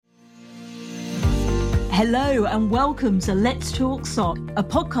Hello and welcome to Let's Talk SOC, a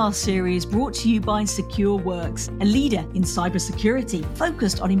podcast series brought to you by SecureWorks, a leader in cybersecurity,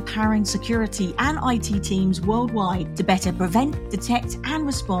 focused on empowering security and IT teams worldwide to better prevent, detect and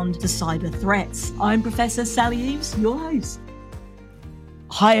respond to cyber threats. I'm Professor Sally Eaves, your host.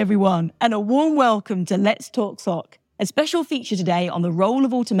 Hi everyone, and a warm welcome to Let's Talk SOC, a special feature today on the role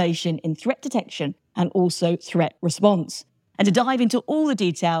of automation in threat detection and also threat response. And to dive into all the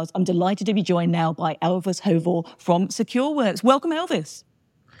details, I'm delighted to be joined now by Elvis Hovor from SecureWorks. Welcome, Elvis.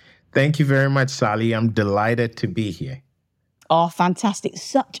 Thank you very much, Sally. I'm delighted to be here. Oh, fantastic.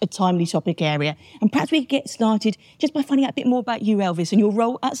 Such a timely topic area. And perhaps we could get started just by finding out a bit more about you, Elvis, and your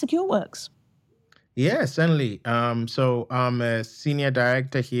role at SecureWorks. Yeah, certainly. So I'm a senior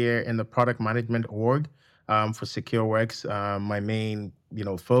director here in the product management org for SecureWorks. My main,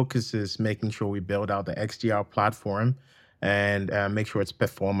 focus is making sure we build out the XDR platform and make sure it's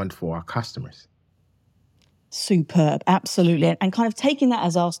performant for our customers. Superb, absolutely. And kind of taking that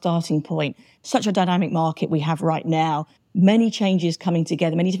as our starting point, such a dynamic market we have right now, many changes coming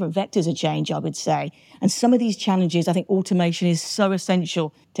together, many different vectors of change, I would say. And some of these challenges, I think automation is so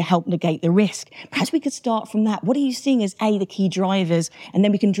essential to help negate the risk. Perhaps we could start from that. What are you seeing as, the key drivers? And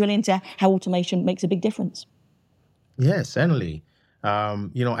then we can drill into how automation makes a big difference. Yeah, certainly.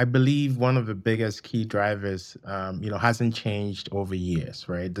 I believe one of the biggest key drivers, hasn't changed over years,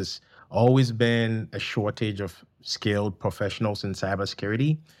 right? There's always been a shortage of skilled professionals in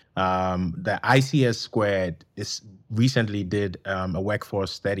cybersecurity. The ICS Squared recently did a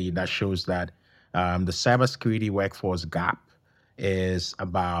workforce study that shows that the cybersecurity workforce gap is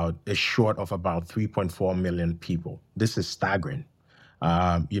short of about 3.4 million people. This is staggering,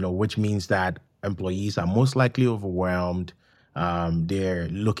 which means that employees are most likely overwhelmed. They're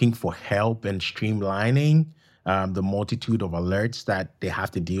looking for help in streamlining the multitude of alerts that they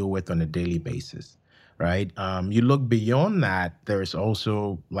have to deal with on a daily basis, right? You look beyond that, there's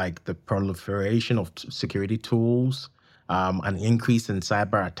also like the proliferation of security tools, an increase in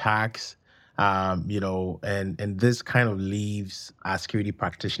cyber attacks, and this kind of leaves our security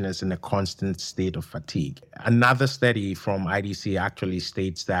practitioners in a constant state of fatigue. Another study from IDC actually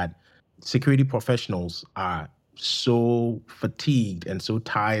states that security professionals are so fatigued and so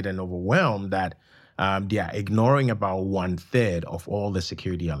tired and overwhelmed that they are ignoring about 1/3 of all the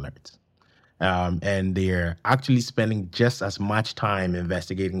security alerts. And they're actually spending just as much time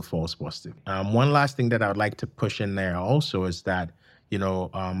investigating false positives. One last thing that I would like to push in there also is that,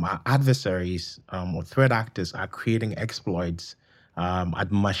 our adversaries or threat actors are creating exploits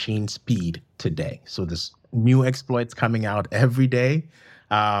at machine speed today. So there's new exploits coming out every day.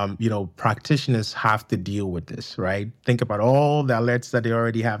 Practitioners have to deal with this, right? Think about all the alerts that they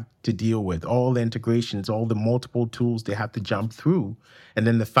already have to deal with, all the integrations, all the multiple tools they have to jump through. And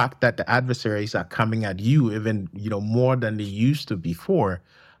then the fact that the adversaries are coming at you even, more than they used to before,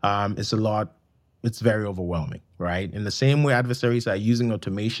 is a lot. It's very overwhelming, right? In the same way adversaries are using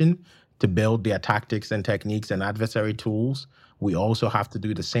automation to build their tactics and techniques and adversary tools, we also have to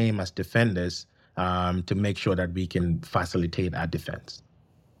do the same as defenders to make sure that we can facilitate our defense.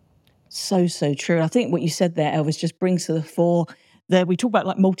 So true. I think what you said there, Elvis, just brings to the fore that we talk about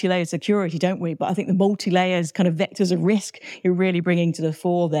like multi-layered security, don't we? But I think the multi-layers kind of vectors of risk you're really bringing to the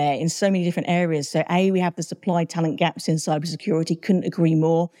fore there in so many different areas. So we have the supply talent gaps in cybersecurity. Couldn't agree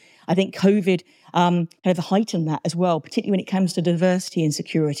more. I think COVID kind of heightened that as well, particularly when it comes to diversity in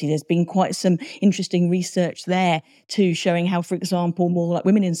security. There's been quite some interesting research there too, showing how, for example, more like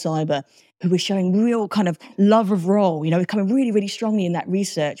women in cyber who were showing real kind of love of role, coming really, really strongly in that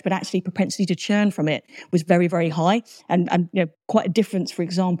research, but actually propensity to churn from it was very, very high and quite a difference, for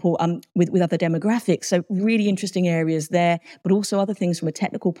example, with other demographics. So really interesting areas there, but also other things from a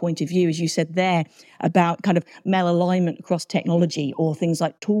technical point of view, as you said there, about kind of malalignment across technology or things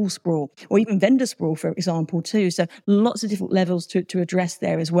like tool sprawl or even vendor sprawl, for example, too. So lots of different levels to address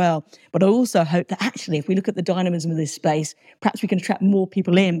there as well. But I also hope that actually, if we look at the dynamism of this space, perhaps we can attract more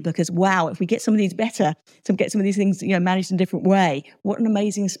people in because, wow, if we get some of these better, to get some of these things managed in a different way, what an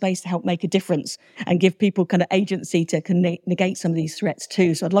amazing space to help make a difference and give people kind of agency to negate some of these threats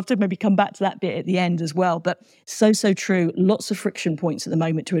too. So I'd love to maybe come back to that bit at the end as well. But so true. Lots of friction points at the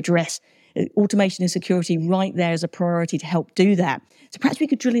moment to address. Automation and security right there as a priority to help do that. So perhaps we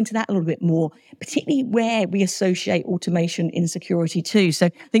could drill into that a little bit more, particularly where we associate automation in security too. So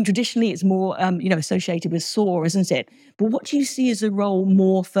I think traditionally it's more, associated with SOAR, isn't it? But what do you see as a role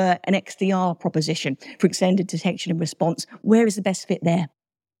more for an XDR proposition for extended detection and response? Where is the best fit there?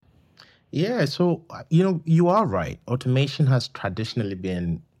 Yeah, so, you are right. Automation has traditionally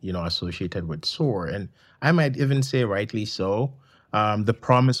been, associated with SOAR. And I might even say rightly so. The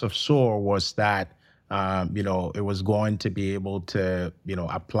promise of SOAR was that It was going to be able to,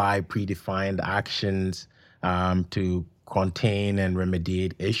 apply predefined actions to contain and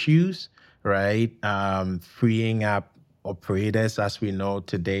remediate issues, right? Freeing up operators, as we know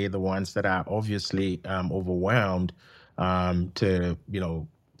today, the ones that are obviously overwhelmed, to,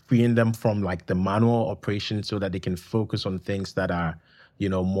 freeing them from like the manual operations so that they can focus on things that are,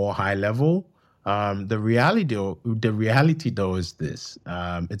 more high level. The reality though is this: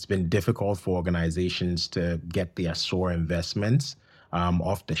 it's been difficult for organizations to get their SOAR investments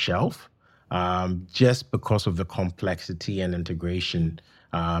off the shelf, just because of the complexity and integration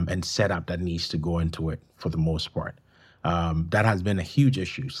and setup that needs to go into it for the most part. That has been a huge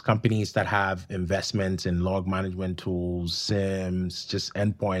issue. Companies that have investments in log management tools, SIMs, just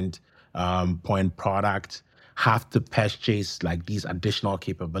endpoint point products have to purchase like these additional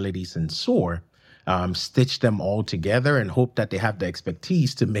capabilities in SOAR, stitch them all together, and hope that they have the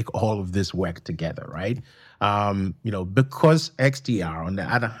expertise to make all of this work together, right? Because XDR, on the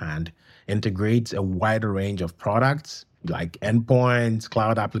other hand, integrates a wider range of products like endpoints,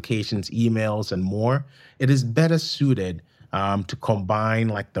 cloud applications, emails, and more, it is better suited to combine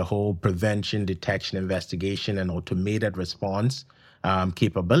like the whole prevention, detection, investigation, and automated response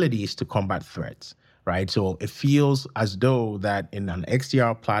capabilities to combat threats, right? So it feels as though that in an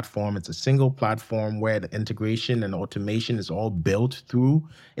XDR platform, it's a single platform where the integration and automation is all built through.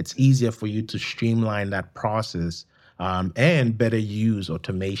 It's easier for you to streamline that process and better use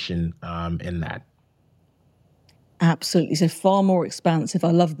automation in that. Absolutely. So far more expansive.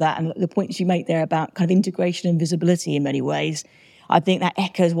 I love that. And the points you make there about kind of integration and visibility in many ways, I think that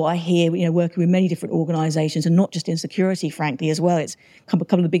echoes what I hear, working with many different organizations, and not just in security, frankly, as well. It's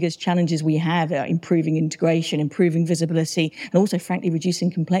become of the biggest challenges we have, improving integration, improving visibility, and also, frankly, reducing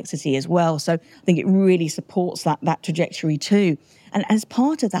complexity as well. So I think it really supports that trajectory too. And as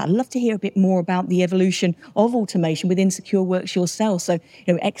part of that, I'd love to hear a bit more about the evolution of automation within SecureWorks yourself. So,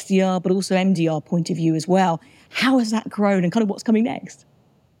 XDR, but also MDR point of view as well. How has that grown and kind of what's coming next?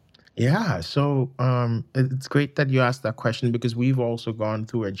 Yeah, so it's great that you asked that question because we've also gone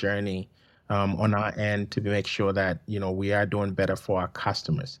through a journey on our end to make sure that we are doing better for our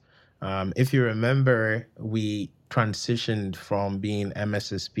customers. If you remember, we transitioned from being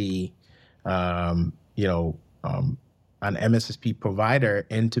MSSP, you know, an MSSP provider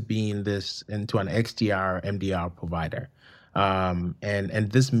into an XDR MDR provider.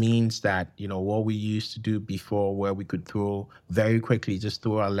 And this means that what we used to do before, where we could throw very quickly just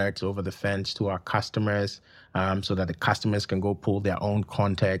throw alerts over the fence to our customers, so that the customers can go pull their own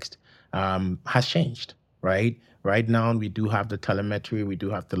context, has changed. Right now, we do have the telemetry, we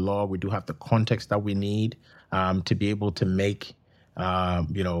do have the log, we do have the context that we need to be able to make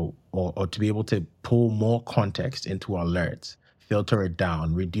or to be able to pull more context into our alerts, filter it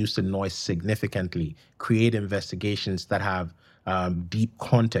down, reduce the noise significantly, create investigations that have deep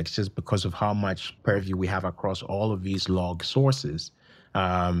context just because of how much purview we have across all of these log sources,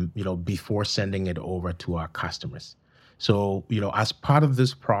 before sending it over to our customers. So, as part of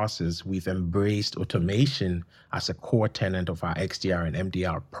this process, we've embraced automation as a core tenet of our XDR and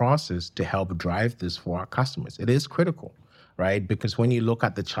MDR process to help drive this for our customers. It is critical, right? Because when you look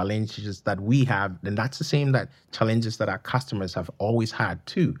at the challenges that we have, then that's the same that challenges that our customers have always had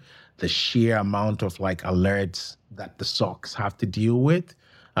too. The sheer amount of like alerts that the SOCs have to deal with,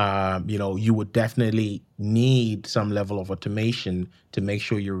 you would definitely need some level of automation to make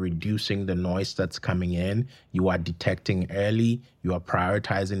sure you're reducing the noise that's coming in. You are detecting early, you are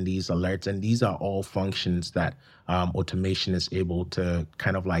prioritizing these alerts, and these are all functions that automation is able to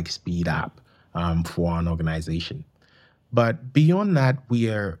kind of like speed up for an organization. But beyond that, we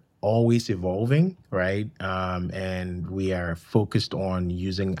are always evolving, right? And we are focused on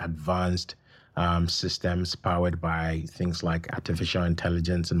using advanced systems powered by things like artificial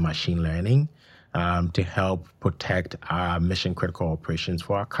intelligence and machine learning to help protect our mission critical operations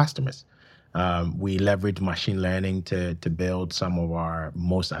for our customers. We leverage machine learning to build some of our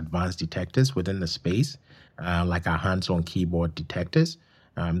most advanced detectors within the space, like our hands-on keyboard detectors.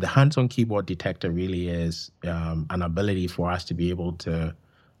 The hands-on keyboard detector really is an ability for us to be able to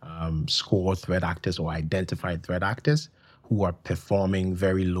score threat actors or identify threat actors who are performing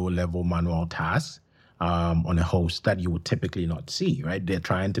very low-level manual tasks on a host that you would typically not see, right? They're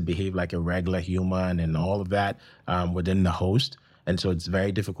trying to behave like a regular human and all of that within the host. And so it's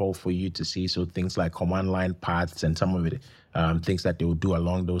very difficult for you to see. So things like command line paths and some of it, things that they will do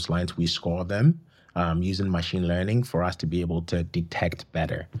along those lines, we score them using machine learning for us to be able to detect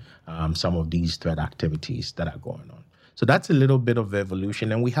better some of these threat activities that are going on. So that's a little bit of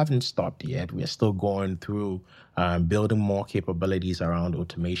evolution, and we haven't stopped yet. We are still going through building more capabilities around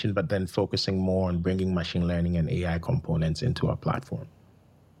automation, but then focusing more on bringing machine learning and AI components into our platform.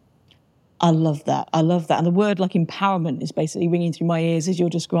 I love that. I love that. And the word like empowerment is basically ringing through my ears as you're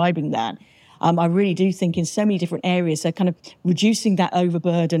describing that. I really do think in so many different areas, so kind of reducing that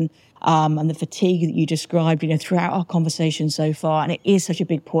overburden and the fatigue that you described, throughout our conversation so far. And it is such a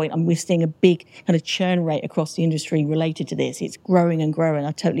big point. And we're seeing a big kind of churn rate across the industry related to this. It's growing and growing.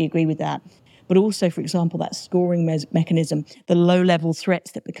 I totally agree with that. But also, for example, that scoring mechanism, the low-level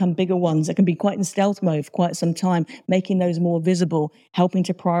threats that become bigger ones that can be quite in stealth mode for quite some time, making those more visible, helping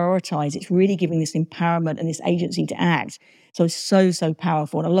to prioritize. It's really giving this empowerment and this agency to act. So it's so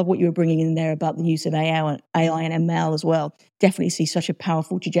powerful. And I love what you were bringing in there about the use of AI and ML as well. Definitely see such a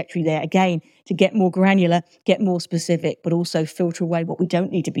powerful trajectory there. Again, to get more granular, get more specific, but also filter away what we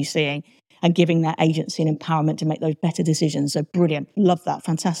don't need to be seeing and giving that agency and empowerment to make those better decisions. So brilliant. Love that.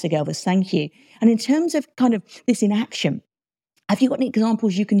 Fantastic, Elvis. Thank you. And in terms of kind of this in action, have you got any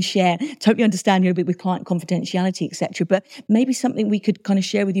examples you can share? Totally understand you're a bit with client confidentiality, etc. But maybe something we could kind of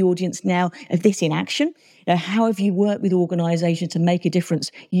share with the audience now of this in action. How have you worked with organizations to make a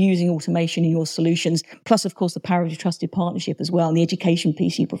difference using automation in your solutions? Plus, of course, the power of your trusted partnership as well and the education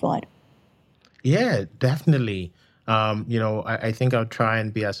piece you provide. Yeah, definitely. I think I'll try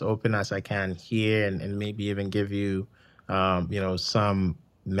and be as open as I can here, and maybe even give you, some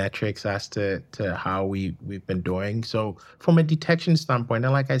metrics as to how we've been doing. So from a detection standpoint,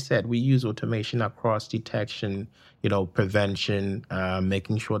 and like I said, we use automation across detection, prevention,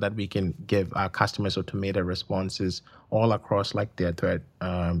 making sure that we can give our customers automated responses all across like their threat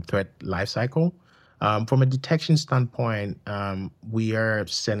lifecycle. From a detection standpoint, we are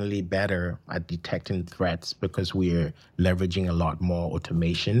certainly better at detecting threats because we're leveraging a lot more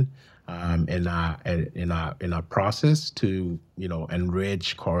automation in our process to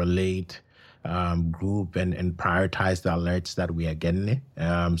enrich, correlate, group, and prioritize the alerts that we are getting,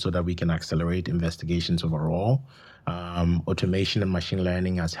 so that we can accelerate investigations overall. Automation and machine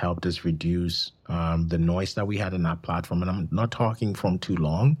learning has helped us reduce the noise that we had in our platform. And I'm not talking from too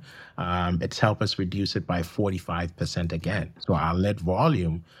long. It's helped us reduce it by 45% again. So our alert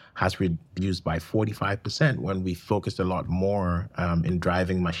volume has reduced by 45% when we focused a lot more in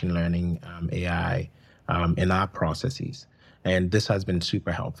driving machine learning, AI in our processes. And this has been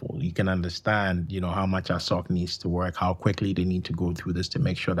super helpful. You can understand, how much our SOC needs to work, how quickly they need to go through this to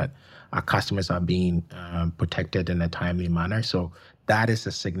make sure that our customers are being protected in a timely manner. So that is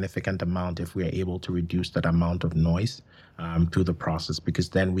a significant amount if we are able to reduce that amount of noise through the process, because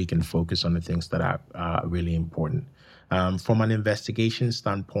then we can focus on the things that are really important. From an investigation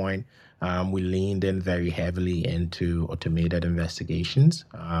standpoint, we leaned in very heavily into automated investigations.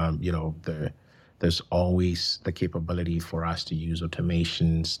 There's always the capability for us to use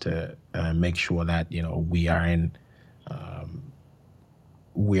automations to make sure that we aren't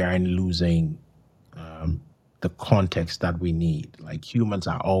losing the context that we need. Like humans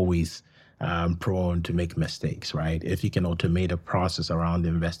are always prone to make mistakes, right? If you can automate a process around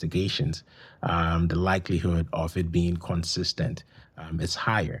investigations, the likelihood of it being consistent is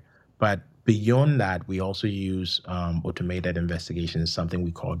higher. But beyond that, we also use automated investigations, something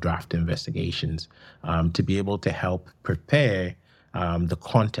we call draft investigations, to be able to help prepare the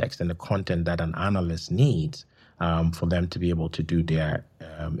context and the content that an analyst needs for them to be able to do their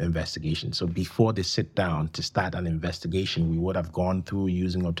investigation. So before they sit down to start an investigation, we would have gone through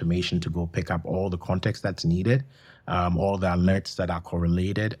using automation to go pick up all the context that's needed, all the alerts that are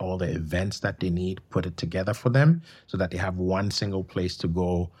correlated, all the events that they need, put it together for them so that they have one single place to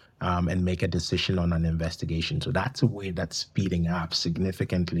go and make a decision on an investigation. So that's a way that's speeding up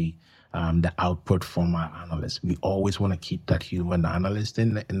significantly the output from our analysts. We always want to keep that human analyst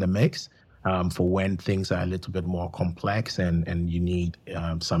in the mix for when things are a little bit more complex and you need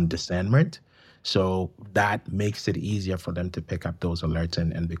some discernment. So that makes it easier for them to pick up those alerts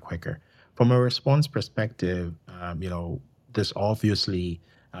and be quicker. From a response perspective, there's obviously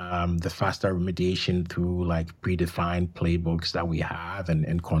the faster remediation through like predefined playbooks that we have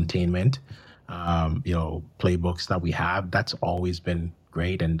and containment, playbooks that we have. That's always been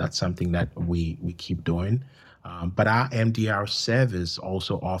great, and that's something that we keep doing. But our MDR service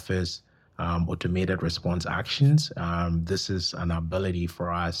also offers automated response actions. This is an ability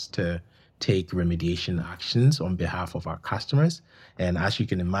for us to take remediation actions on behalf of our customers. And as you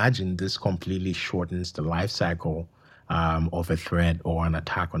can imagine, this completely shortens the life cycle of a threat or an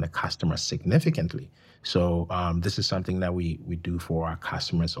attack on a customer significantly. So this is something that we do for our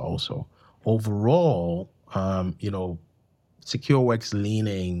customers also. Overall, SecureWorks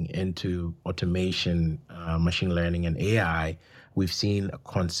leaning into automation machine learning and AI, we've seen a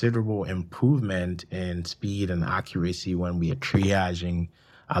considerable improvement in speed and accuracy when we are triaging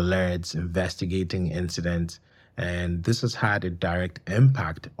alerts, investigating incidents. And this has had a direct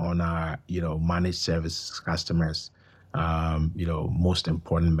impact on our, managed service customers. Most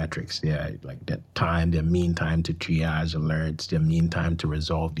important metrics there, like their mean time to triage alerts, their mean time to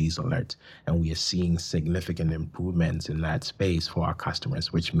resolve these alerts. And we are seeing significant improvements in that space for our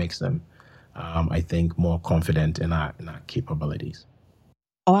customers, which makes them, I think, more confident in our capabilities.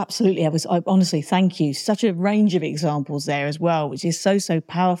 Oh, absolutely. I honestly, thank you. Such a range of examples there as well, which is so, so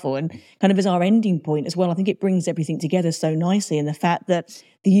powerful. And kind of as our ending point as well, I think it brings everything together so nicely. And the fact that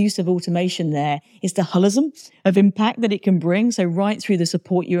the use of automation there is the holism of impact that it can bring. So right through the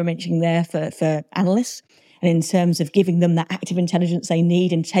support you were mentioning there for analysts, and in terms of giving them that active intelligence they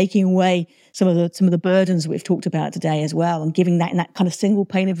need and taking away some of the burdens that we've talked about today as well, and giving that in that kind of single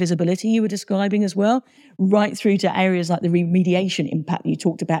pane of visibility you were describing as well, right through to areas like the remediation impact that you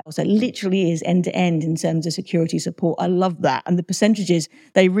talked about. So it literally is end to end in terms of security support. I love that. And the percentages,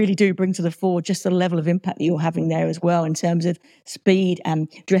 they really do bring to the fore just the level of impact that you're having there as well in terms of speed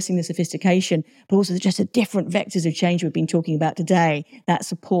and addressing the sophistication, but also just the different vectors of change we've been talking about today, that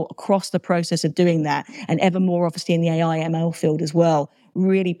support across the process of doing that, and ever more obviously in the AI ML field as well.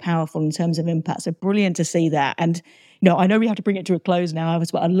 Really powerful in terms of impact. So brilliant to see that. And I know we have to bring it to a close now,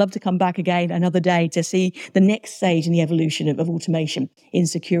 but I'd love to come back again another day to see the next stage in the evolution of automation in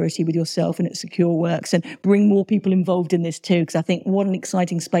security with yourself and at SecureWorks, and bring more people involved in this too, because I think what an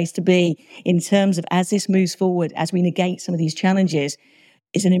exciting space to be in terms of as this moves forward, as we negate some of these challenges.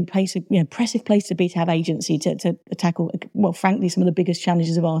 Is an impressive place to be, to have agency to tackle, well, frankly, some of the biggest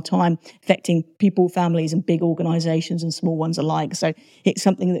challenges of our time, affecting people, families, and big organisations and small ones alike. So it's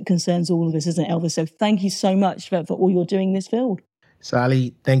something that concerns all of us, isn't it, Elvis? So thank you so much for all you're doing in this field.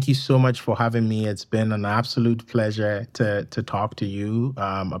 Sally, thank you so much for having me. It's been an absolute pleasure to talk to you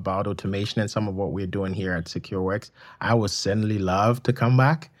about automation and some of what we're doing here at SecureWorks. I would certainly love to come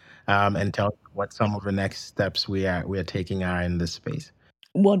back and tell you what some of the next steps we are taking are in this space.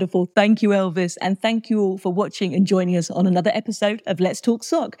 Wonderful. Thank you, Elvis. And thank you all for watching and joining us on another episode of Let's Talk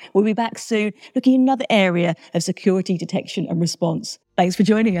SOC. We'll be back soon looking at another area of security detection and response. Thanks for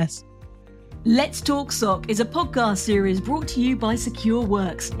joining us. Let's Talk SOC is a podcast series brought to you by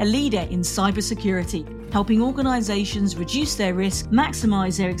SecureWorks, a leader in cybersecurity, helping organizations reduce their risk,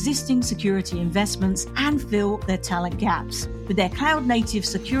 maximize their existing security investments, and fill their talent gaps. With their cloud-native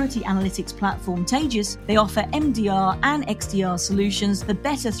security analytics platform, Taegis, they offer MDR and XDR solutions for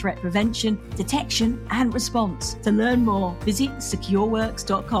better threat prevention, detection, and response. To learn more, visit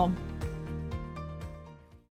secureworks.com.